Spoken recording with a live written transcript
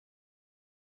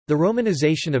The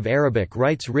Romanization of Arabic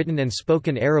writes written and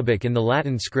spoken Arabic in the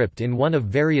Latin script in one of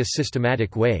various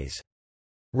systematic ways.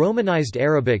 Romanized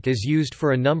Arabic is used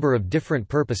for a number of different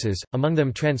purposes, among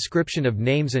them transcription of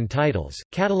names and titles,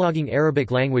 cataloging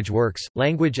Arabic language works,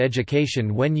 language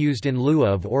education when used in lieu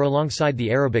of or alongside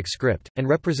the Arabic script, and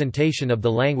representation of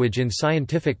the language in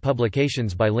scientific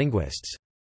publications by linguists.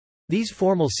 These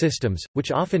formal systems,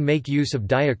 which often make use of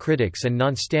diacritics and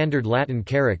non-standard Latin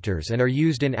characters and are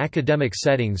used in academic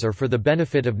settings or for the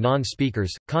benefit of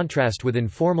non-speakers, contrast with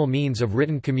informal means of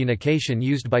written communication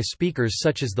used by speakers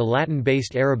such as the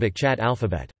Latin-based Arabic chat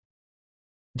alphabet.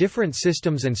 Different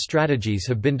systems and strategies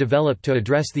have been developed to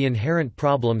address the inherent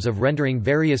problems of rendering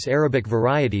various Arabic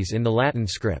varieties in the Latin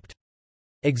script.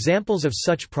 Examples of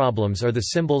such problems are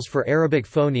the symbols for Arabic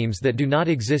phonemes that do not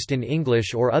exist in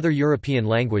English or other European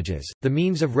languages, the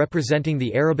means of representing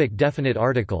the Arabic definite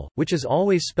article, which is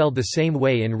always spelled the same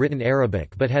way in written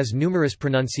Arabic but has numerous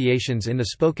pronunciations in the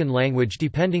spoken language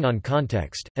depending on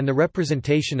context, and the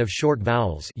representation of short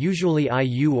vowels, usually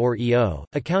IU or EO,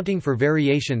 accounting for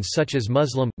variations such as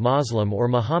Muslim, Moslem or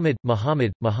Muhammad,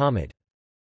 Muhammad, Muhammad.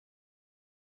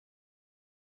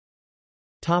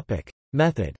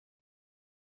 Method.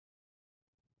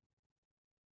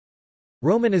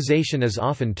 Romanization is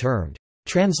often termed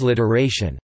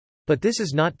transliteration, but this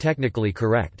is not technically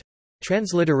correct.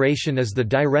 Transliteration is the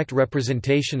direct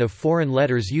representation of foreign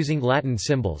letters using Latin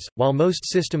symbols, while most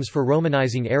systems for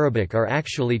romanizing Arabic are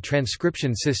actually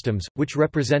transcription systems, which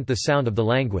represent the sound of the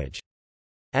language.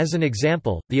 As an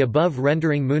example, the above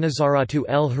rendering Munazaratu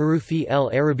el-Hurufi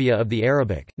el-Arabia of the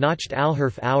Arabic, notched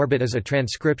al-Harf Arabic is a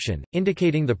transcription,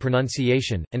 indicating the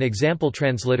pronunciation. An example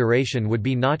transliteration would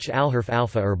be notch al-Harf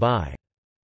alpha or bi.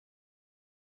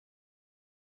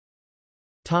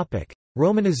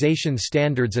 Romanization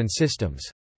standards and systems.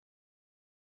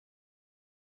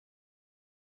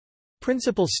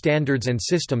 Principal standards and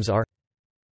systems are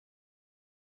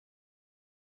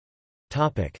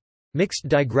mixed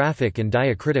digraphic and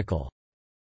diacritical.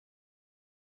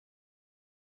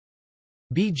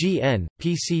 BGN,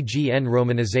 PCGN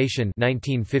Romanization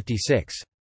 1956.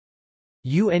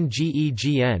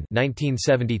 UNGEGN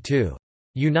 1972.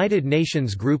 United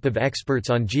Nations Group of Experts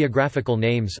on Geographical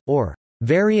Names, or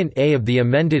Variant A of the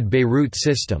Amended Beirut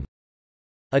System,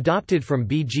 adopted from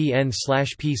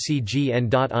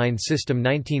BGN/PCGN.ein System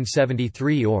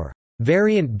 1973, or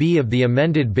Variant B of the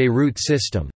Amended Beirut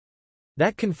System,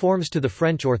 that conforms to the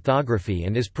French orthography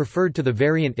and is preferred to the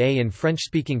Variant A in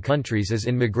French-speaking countries as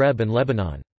in Maghreb and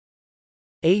Lebanon.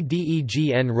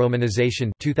 ADEGN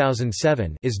Romanization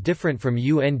 2007 is different from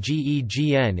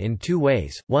UNGEGN in two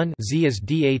ways. 1, Z is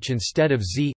DH instead of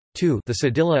Z. 2, the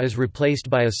cedilla is replaced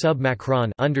by a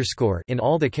sub-macron underscore in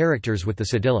all the characters with the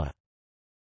cedilla.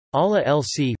 ALA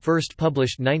LC, first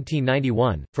published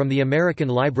 1991, from the American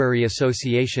Library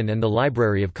Association and the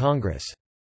Library of Congress.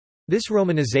 This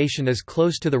romanization is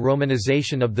close to the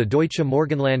romanization of the Deutsche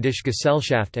Morgenländische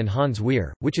Gesellschaft and Hans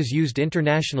Wehr, which is used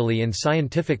internationally in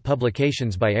scientific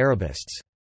publications by Arabists.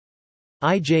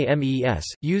 IJMES,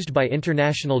 used by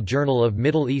International Journal of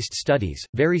Middle East Studies,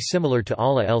 very similar to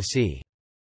ALA LC.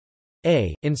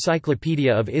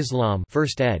 Encyclopedia of Islam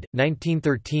 1st ed.,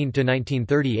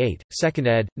 1913–1938, 2nd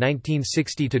ed.,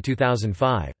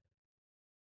 1960–2005.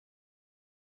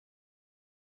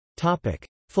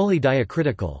 Fully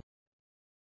diacritical.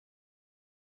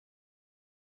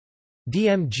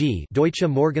 DMG Deutsche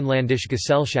Morgenländische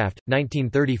Gesellschaft,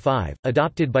 1935,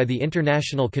 adopted by the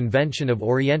International Convention of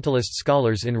Orientalist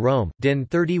Scholars in Rome, DIN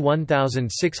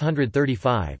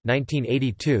 31635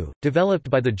 1982,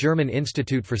 developed by the German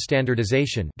Institute for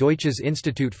Standardization Deutsches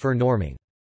Institut für Normung.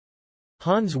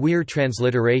 Hans Wehr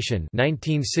transliteration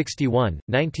 1961,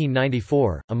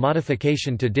 1994, a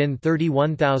modification to DIN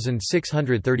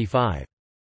 31635.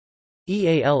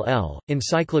 EALL,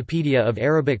 Encyclopedia of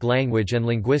Arabic Language and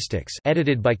Linguistics,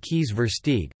 edited by Kees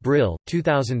Versteeg, Brill,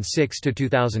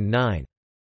 2006–2009.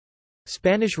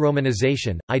 Spanish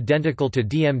romanization, identical to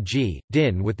DMG,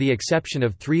 DIN with the exception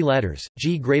of three letters,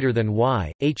 G greater than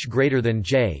Y, H greater than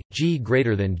J, G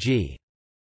greater than G.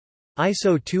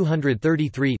 ISO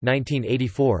 233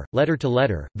 1984, letter to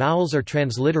letter, vowels are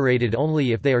transliterated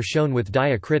only if they are shown with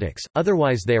diacritics,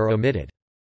 otherwise they are omitted.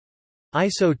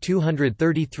 ISO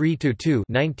 233-2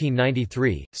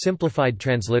 1993, simplified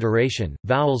transliteration,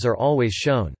 vowels are always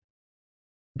shown.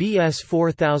 BS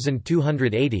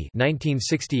 4280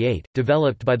 1968,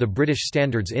 developed by the British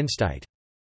Standards Institute.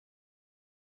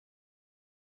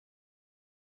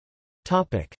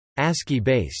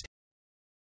 ASCII-based.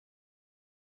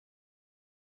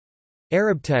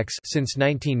 Arabtex since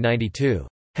 1992.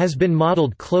 has been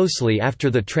modeled closely after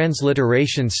the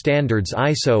transliteration standards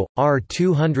ISO, R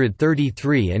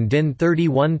 233 and DIN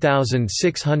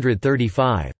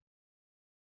 31635.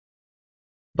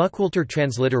 Buckwalter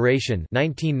transliteration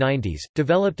 1990s,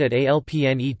 developed at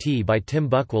ALPNET by Tim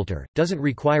Buckwalter, doesn't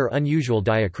require unusual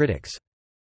diacritics.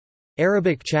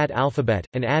 Arabic chat alphabet,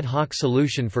 an ad hoc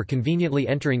solution for conveniently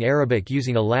entering Arabic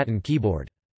using a Latin keyboard.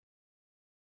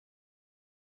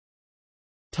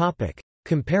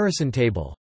 Comparison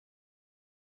table.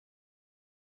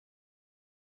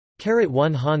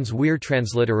 1 Hans Wehr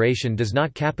transliteration does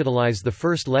not capitalize the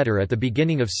first letter at the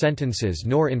beginning of sentences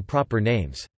nor in proper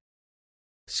names.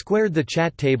 The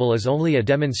chat table is only a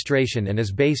demonstration and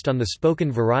is based on the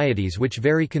spoken varieties which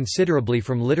vary considerably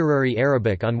from literary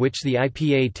Arabic on which the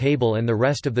IPA table and the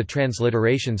rest of the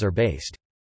transliterations are based.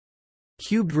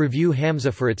 Cubed review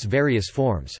Hamza for its various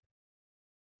forms.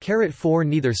 4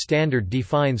 Neither standard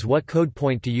defines what code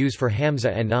point to use for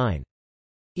Hamza and Ein.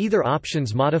 Either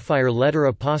options modifier letter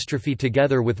apostrophe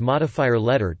together with modifier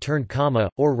letter turned comma,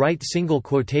 or right single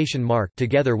quotation mark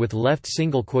together with left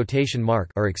single quotation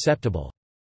mark are acceptable.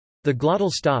 The glottal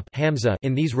stop Hamza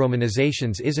in these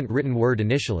romanizations isn't written word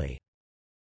initially.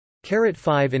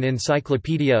 5 In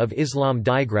Encyclopedia of Islam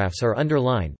digraphs are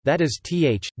underlined, that is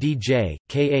th, dj,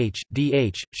 kh,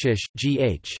 dh, shish,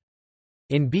 gh.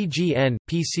 In BGN,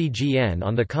 PCGN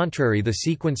on the contrary the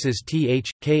sequences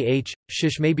th, kh,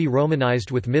 shish may be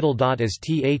romanized with middle dot as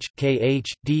th, kh,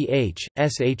 dh,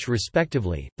 sh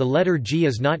respectively. The letter g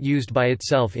is not used by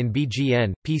itself in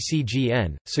BGN,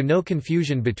 PCGN, so no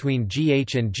confusion between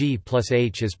gh and g plus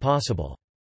h is possible.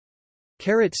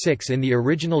 6 In the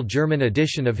original German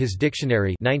edition of his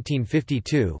dictionary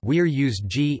 1952, Wehr used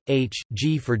G, H,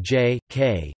 G for J,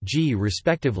 K, G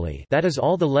respectively, that is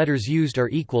all the letters used are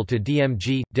equal to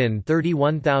DMG, DIN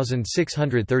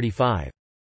 31635.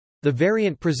 The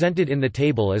variant presented in the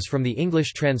table is from the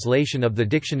English translation of the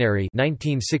dictionary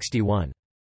 1961.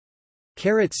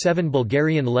 7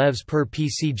 Bulgarian levs per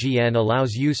PCGN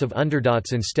allows use of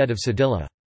underdots instead of cedilla.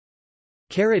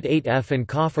 8 F and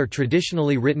Kaf are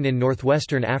traditionally written in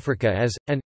northwestern Africa as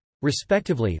an,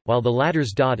 respectively, while the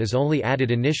latter's dot is only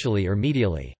added initially or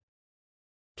medially.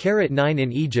 9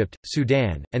 In Egypt,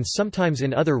 Sudan, and sometimes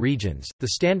in other regions, the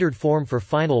standard form for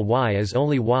final y is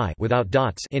only y without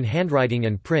dots in handwriting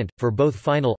and print. For both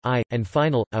final I and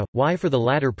final a, y for the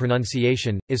latter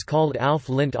pronunciation is called alf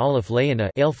lint aleph layana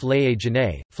elf laye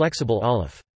janae, flexible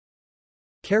aleph.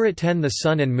 10 The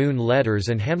sun and moon letters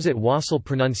and Hamzat wasl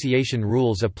pronunciation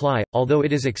rules apply, although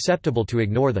it is acceptable to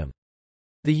ignore them.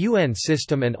 The UN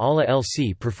system and Allah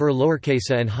LC prefer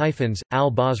lowercase a and hyphens.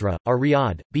 Al-Basra,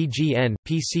 Riyadh, BGN,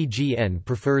 PCGN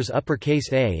prefers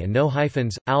uppercase a and no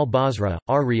hyphens. Al-Basra,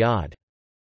 Riyadh.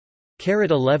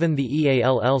 11 The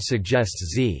EALL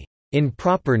suggests z in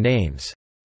proper names.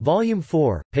 Volume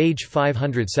 4, page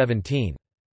 517.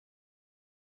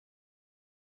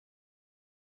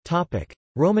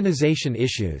 Romanization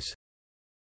issues.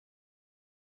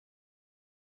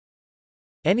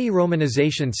 Any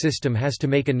romanization system has to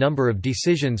make a number of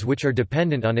decisions which are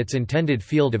dependent on its intended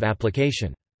field of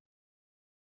application.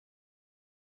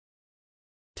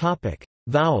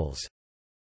 Vowels.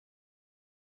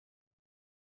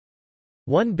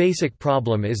 One basic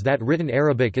problem is that written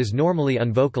Arabic is normally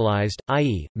unvocalized,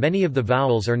 i.e., many of the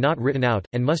vowels are not written out,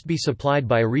 and must be supplied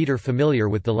by a reader familiar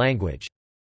with the language.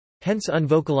 Hence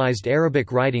unvocalized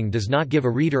Arabic writing does not give a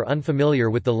reader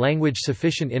unfamiliar with the language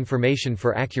sufficient information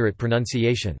for accurate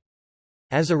pronunciation.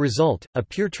 As a result, a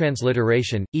pure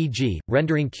transliteration, e.g.,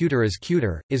 rendering cuter as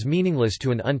cuter, is meaningless to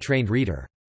an untrained reader.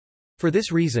 For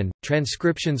this reason,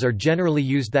 transcriptions are generally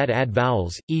used that add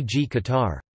vowels, e.g.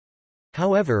 Qatar.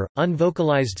 However,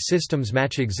 unvocalized systems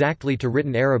match exactly to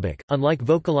written Arabic, unlike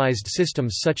vocalized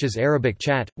systems such as Arabic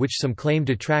chat, which some claim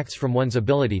detracts from one's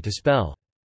ability to spell.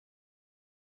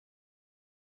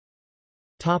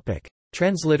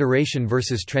 Transliteration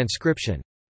versus transcription.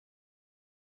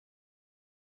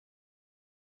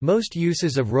 Most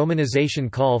uses of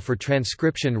romanization call for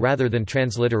transcription rather than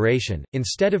transliteration.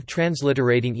 Instead of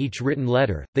transliterating each written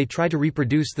letter, they try to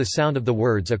reproduce the sound of the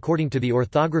words according to the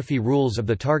orthography rules of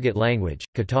the target language,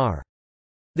 Qatar.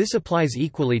 This applies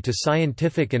equally to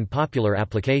scientific and popular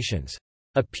applications.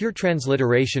 A pure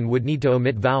transliteration would need to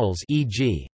omit vowels,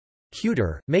 e.g.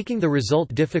 cuter, making the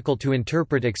result difficult to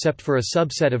interpret except for a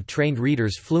subset of trained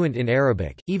readers fluent in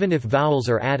Arabic. Even if vowels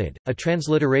are added, a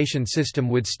transliteration system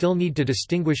would still need to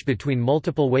distinguish between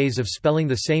multiple ways of spelling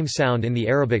the same sound in the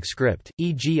Arabic script,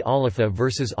 e.g. Alepha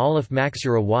versus Aleph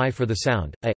Maksura Y for the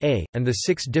sound, a, and the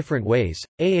 6 different ways,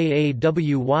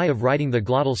 AAAWY of writing the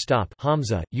glottal stop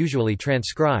Hamza, usually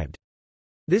transcribed.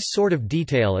 This sort of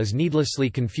detail is needlessly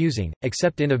confusing,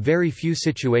 except in a very few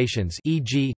situations,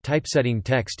 e.g., typesetting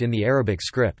text in the Arabic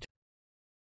script.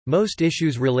 Most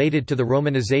issues related to the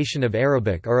Romanization of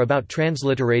Arabic are about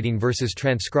transliterating versus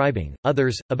transcribing,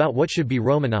 others, about what should be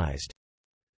Romanized.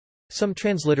 Some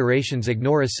transliterations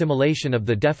ignore assimilation of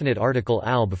the definite article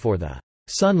al before the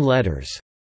sun letters,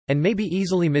 and may be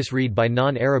easily misread by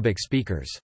non-Arabic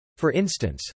speakers. For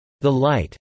instance, the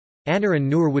light, Anar and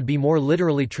Nur would be more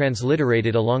literally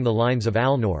transliterated along the lines of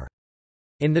al-Nur.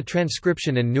 In the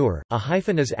transcription and Nur, a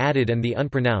hyphen is added and the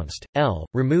unpronounced, l,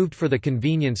 removed for the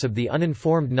convenience of the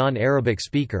uninformed non-Arabic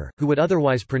speaker, who would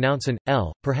otherwise pronounce an,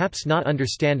 l, perhaps not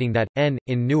understanding that, n,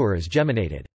 in Nur is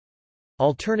geminated.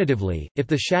 Alternatively, if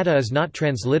the shadda is not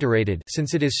transliterated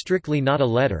since it is strictly not a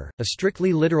letter, a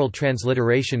strictly literal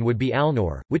transliteration would be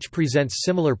al-Nur, which presents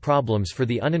similar problems for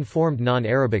the uninformed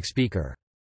non-Arabic speaker.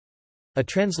 A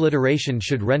transliteration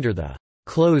should render the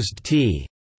closed t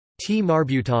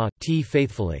marbuta, t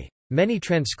faithfully. Many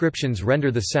transcriptions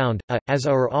render the sound a, as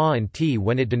a or a and t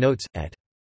when it denotes et.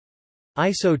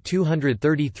 ISO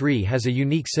 233 has a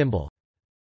unique symbol.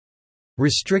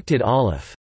 Restricted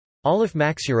aleph. Aleph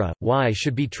maxura, y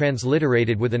should be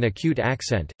transliterated with an acute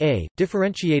accent, a,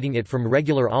 differentiating it from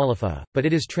regular alepha, but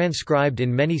it is transcribed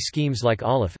in many schemes like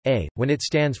aleph, a, when it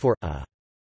stands for a.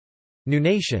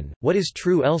 Nunation, what is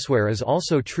true elsewhere is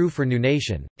also true for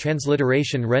nunation.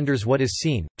 Transliteration renders what is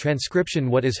seen,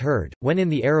 transcription what is heard. When in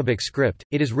the Arabic script,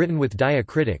 it is written with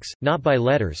diacritics, not by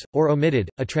letters, or omitted.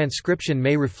 A transcription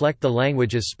may reflect the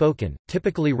language as spoken,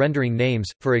 typically rendering names,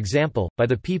 for example, by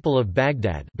the people of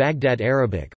Baghdad, Baghdad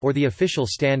Arabic, or the official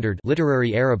standard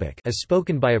literary Arabic as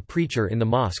spoken by a preacher in the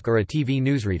mosque or a TV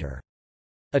newsreader.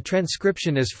 A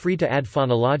transcription is free to add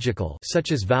phonological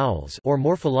such as vowels or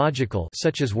morphological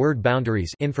such as word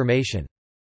boundaries information.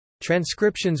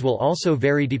 Transcriptions will also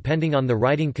vary depending on the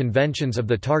writing conventions of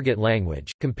the target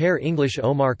language. Compare English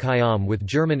Omar Khayyam with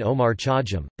German Omar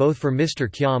Chajam, both for Mr.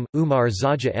 Khayyam, Umar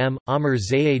Zaja M, Amr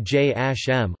Zaj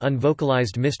M,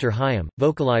 unvocalized Mr. Khayyam,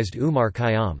 vocalized Umar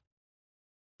Khayyam.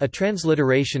 A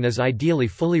transliteration is ideally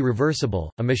fully reversible,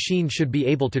 a machine should be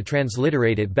able to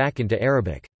transliterate it back into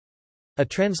Arabic. A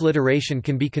transliteration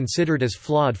can be considered as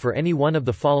flawed for any one of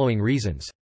the following reasons.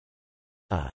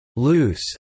 A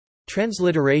loose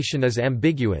transliteration is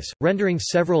ambiguous, rendering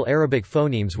several Arabic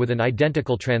phonemes with an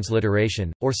identical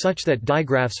transliteration, or such that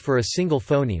digraphs for a single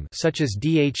phoneme such as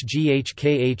dh gh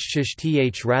kh shish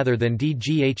th rather than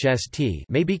dghst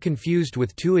may be confused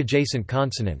with two adjacent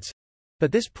consonants.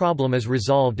 But this problem is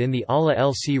resolved in the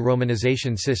ALA-LC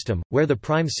romanization system, where the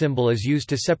prime symbol is used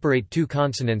to separate two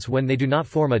consonants when they do not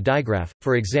form a digraph,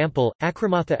 for example,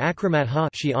 akramatha akramatha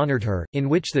she honored her, in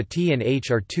which the t and h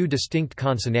are two distinct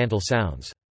consonantal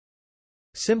sounds.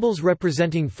 Symbols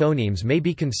representing phonemes may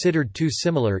be considered too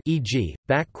similar, e.g.,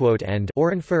 and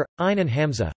orinfer, ein and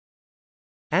hamza.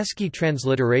 ASCII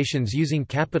transliterations using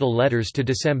capital letters to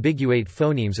disambiguate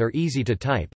phonemes are easy to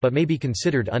type, but may be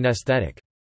considered unesthetic.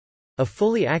 A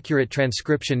fully accurate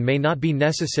transcription may not be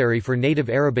necessary for native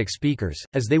Arabic speakers,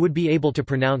 as they would be able to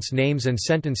pronounce names and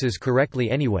sentences correctly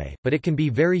anyway, but it can be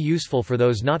very useful for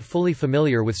those not fully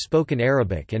familiar with spoken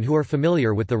Arabic and who are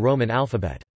familiar with the Roman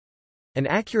alphabet. An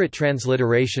accurate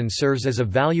transliteration serves as a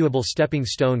valuable stepping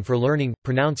stone for learning,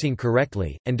 pronouncing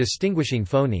correctly, and distinguishing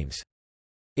phonemes.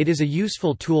 It is a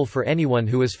useful tool for anyone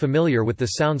who is familiar with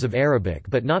the sounds of Arabic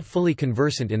but not fully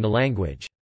conversant in the language.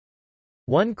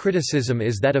 One criticism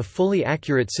is that a fully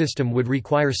accurate system would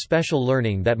require special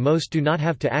learning that most do not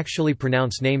have to actually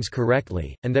pronounce names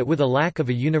correctly, and that with a lack of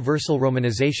a universal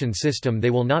romanization system they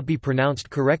will not be pronounced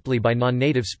correctly by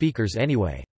non-native speakers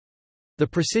anyway. The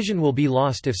precision will be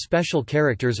lost if special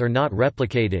characters are not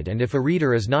replicated and if a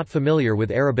reader is not familiar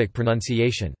with Arabic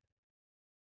pronunciation.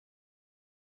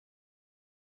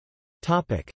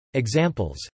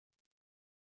 Examples.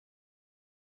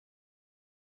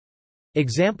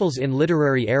 Examples in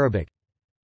literary Arabic.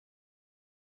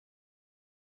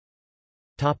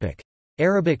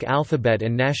 Arabic alphabet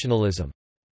and nationalism.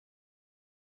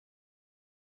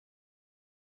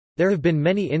 There have been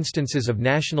many instances of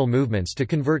national movements to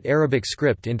convert Arabic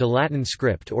script into Latin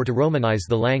script or to Romanize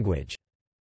the language.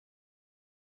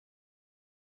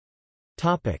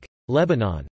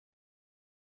 Lebanon.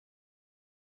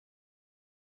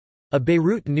 A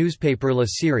Beirut newspaper La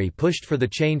Syrie pushed for the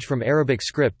change from Arabic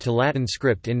script to Latin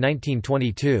script in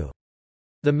 1922.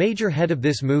 The major head of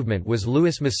this movement was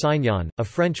Louis Massignon, a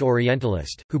French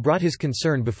Orientalist, who brought his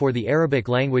concern before the Arabic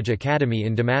Language Academy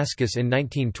in Damascus in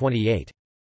 1928.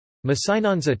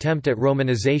 Massignon's attempt at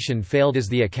romanization failed as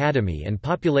the academy and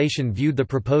population viewed the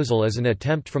proposal as an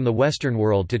attempt from the Western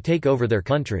world to take over their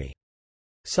country.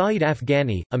 Saeed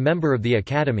Afghani, a member of the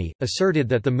Academy, asserted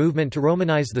that the movement to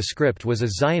Romanize the script was a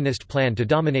Zionist plan to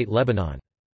dominate Lebanon.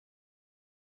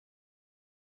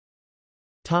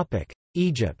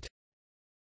 Egypt.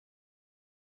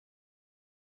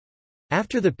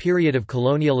 After the period of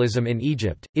colonialism in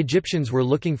Egypt, Egyptians were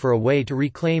looking for a way to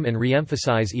reclaim and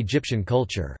re-emphasize Egyptian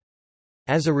culture.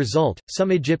 As a result,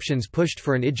 some Egyptians pushed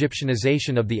for an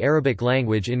Egyptianization of the Arabic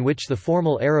language in which the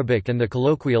formal Arabic and the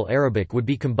colloquial Arabic would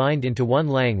be combined into one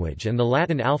language and the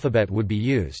Latin alphabet would be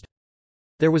used.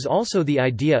 There was also the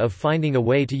idea of finding a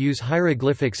way to use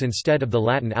hieroglyphics instead of the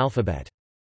Latin alphabet.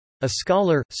 A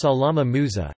scholar, Salama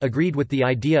Musa, agreed with the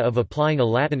idea of applying a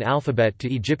Latin alphabet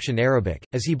to Egyptian Arabic,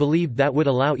 as he believed that would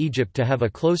allow Egypt to have a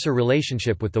closer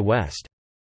relationship with the West.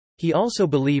 He also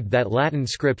believed that Latin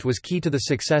script was key to the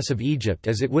success of Egypt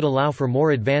as it would allow for more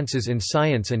advances in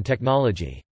science and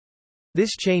technology.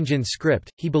 This change in script,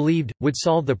 he believed, would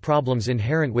solve the problems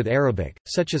inherent with Arabic,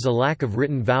 such as a lack of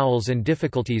written vowels and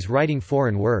difficulties writing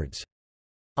foreign words.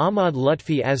 Ahmad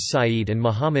Lutfi Az-Said and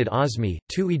Muhammad Azmi,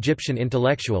 two Egyptian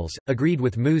intellectuals, agreed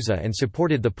with Musa and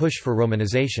supported the push for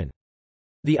Romanization.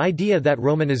 The idea that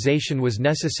Romanization was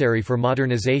necessary for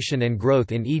modernization and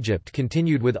growth in Egypt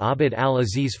continued with Abd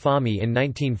al-Aziz Fahmy in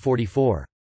 1944.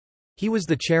 He was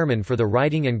the chairman for the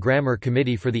Writing and Grammar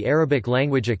Committee for the Arabic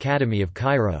Language Academy of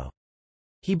Cairo.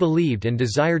 He believed and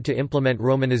desired to implement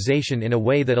Romanization in a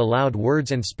way that allowed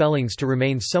words and spellings to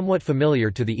remain somewhat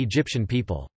familiar to the Egyptian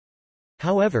people.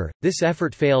 However, this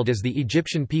effort failed as the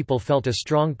Egyptian people felt a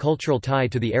strong cultural tie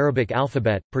to the Arabic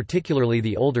alphabet, particularly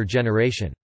the older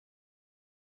generation.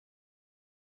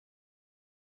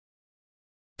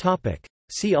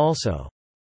 See also: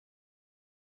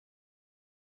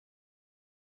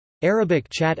 Arabic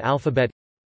chat alphabet,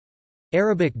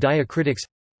 Arabic diacritics,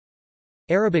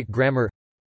 Arabic grammar,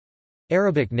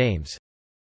 Arabic names,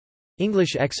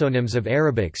 English exonyms of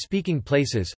Arabic-speaking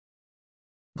places,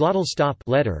 glottal stop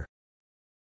letter,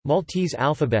 Maltese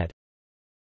alphabet,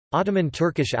 Ottoman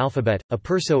Turkish alphabet, a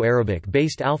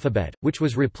Perso-Arabic-based alphabet, which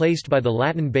was replaced by the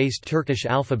Latin-based Turkish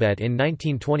alphabet in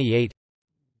 1928,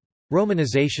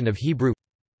 Romanization of Hebrew.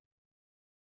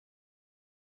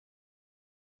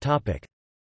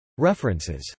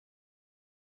 References.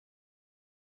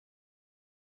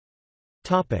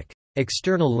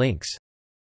 External links.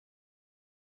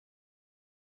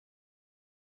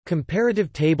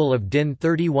 Comparative Table of DIN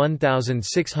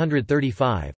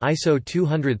 31635, ISO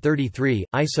 233,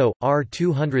 ISO, R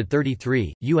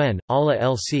 233, UN, ALA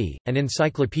LC, an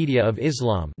Encyclopedia of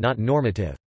Islam not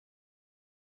normative.